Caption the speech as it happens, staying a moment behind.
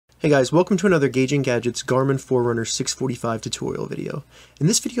Hey guys, welcome to another Gauging Gadgets Garmin Forerunner 645 tutorial video. In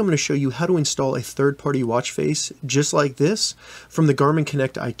this video I'm going to show you how to install a third-party watch face just like this from the Garmin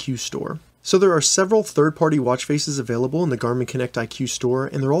Connect IQ store. So there are several third-party watch faces available in the Garmin Connect IQ store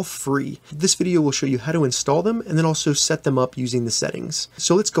and they're all free. This video will show you how to install them and then also set them up using the settings.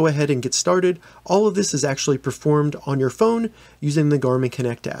 So let's go ahead and get started. All of this is actually performed on your phone using the Garmin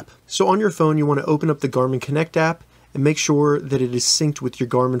Connect app. So on your phone you want to open up the Garmin Connect app and make sure that it is synced with your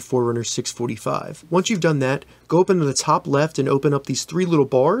Garmin Forerunner 645. Once you've done that, go up into the top left and open up these three little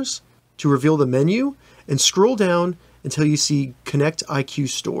bars to reveal the menu and scroll down until you see Connect IQ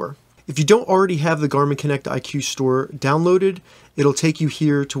Store. If you don't already have the Garmin Connect IQ Store downloaded, it'll take you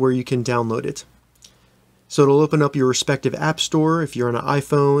here to where you can download it. So it'll open up your respective app store if you're on an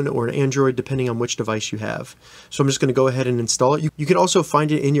iPhone or an Android, depending on which device you have. So I'm just going to go ahead and install it. You can also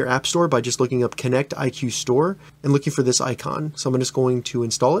find it in your app store by just looking up Connect IQ Store and looking for this icon. So I'm just going to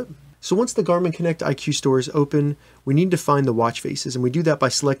install it. So once the Garmin Connect IQ Store is open, we need to find the watch faces. And we do that by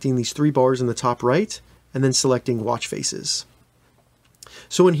selecting these three bars in the top right and then selecting watch faces.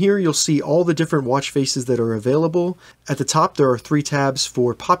 So in here you'll see all the different watch faces that are available. At the top there are three tabs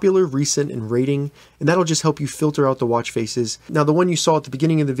for popular, recent, and rating, and that'll just help you filter out the watch faces. Now the one you saw at the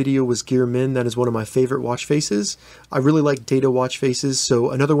beginning of the video was Gearmin. That is one of my favorite watch faces. I really like data watch faces,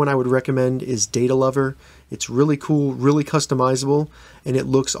 so another one I would recommend is Data Lover. It's really cool, really customizable, and it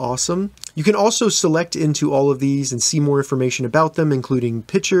looks awesome. You can also select into all of these and see more information about them, including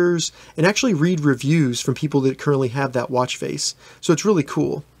pictures, and actually read reviews from people that currently have that watch face. So it's really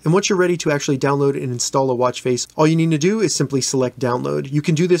cool. And once you're ready to actually download and install a watch face, all you need to do is simply select download. You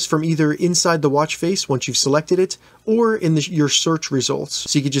can do this from either inside the watch face once you've selected it, or in your search results.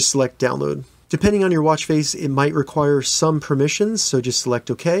 So you can just select download. Depending on your watch face, it might require some permissions, so just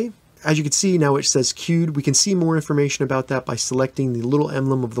select OK. As you can see, now it says queued. We can see more information about that by selecting the little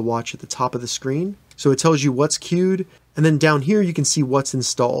emblem of the watch at the top of the screen. So it tells you what's queued, and then down here you can see what's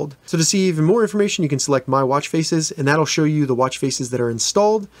installed. So to see even more information, you can select My Watch Faces, and that'll show you the watch faces that are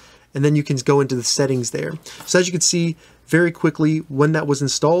installed, and then you can go into the settings there. So as you can see, very quickly, when that was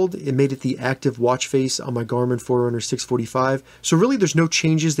installed, it made it the active watch face on my Garmin Forerunner 645. So really there's no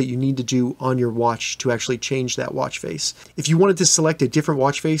changes that you need to do on your watch to actually change that watch face. If you wanted to select a different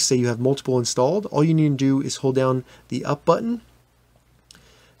watch face, say you have multiple installed, all you need to do is hold down the up button,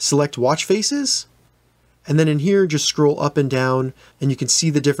 select watch faces, and then in here just scroll up and down and you can see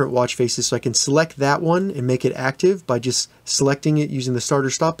the different watch faces. So I can select that one and make it active by just selecting it using the start or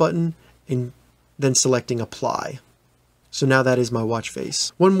stop button and then selecting apply. So now that is my watch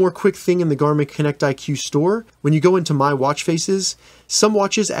face. One more quick thing in the Garmin Connect IQ store. When you go into My Watch Faces, some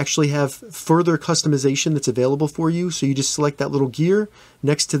watches actually have further customization that's available for you. So you just select that little gear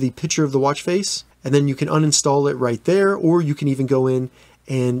next to the picture of the watch face, and then you can uninstall it right there, or you can even go in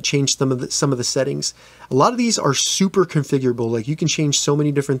and change some of the settings. A lot of these are super configurable. Like you can change so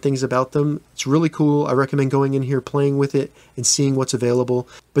many different things about them. It's really cool. I recommend going in here, playing with it, and seeing what's available.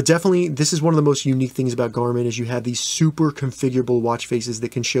 But definitely, this is one of the most unique things about Garmin is you have these super configurable watch faces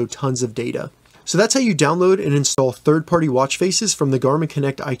that can show tons of data. So that's how you download and install third-party watch faces from the Garmin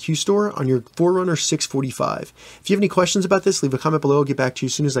Connect IQ store on your Forerunner 645. If you have any questions about this, leave a comment below. I'll get back to you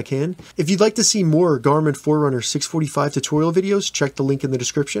as soon as I can. If you'd like to see more Garmin Forerunner 645 tutorial videos, check the link in the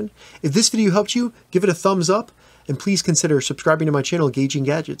description. If this video helped you, give it a thumbs up, and please consider subscribing to my channel, Gauging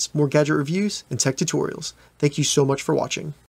Gadgets, more gadget reviews and tech tutorials. Thank you so much for watching.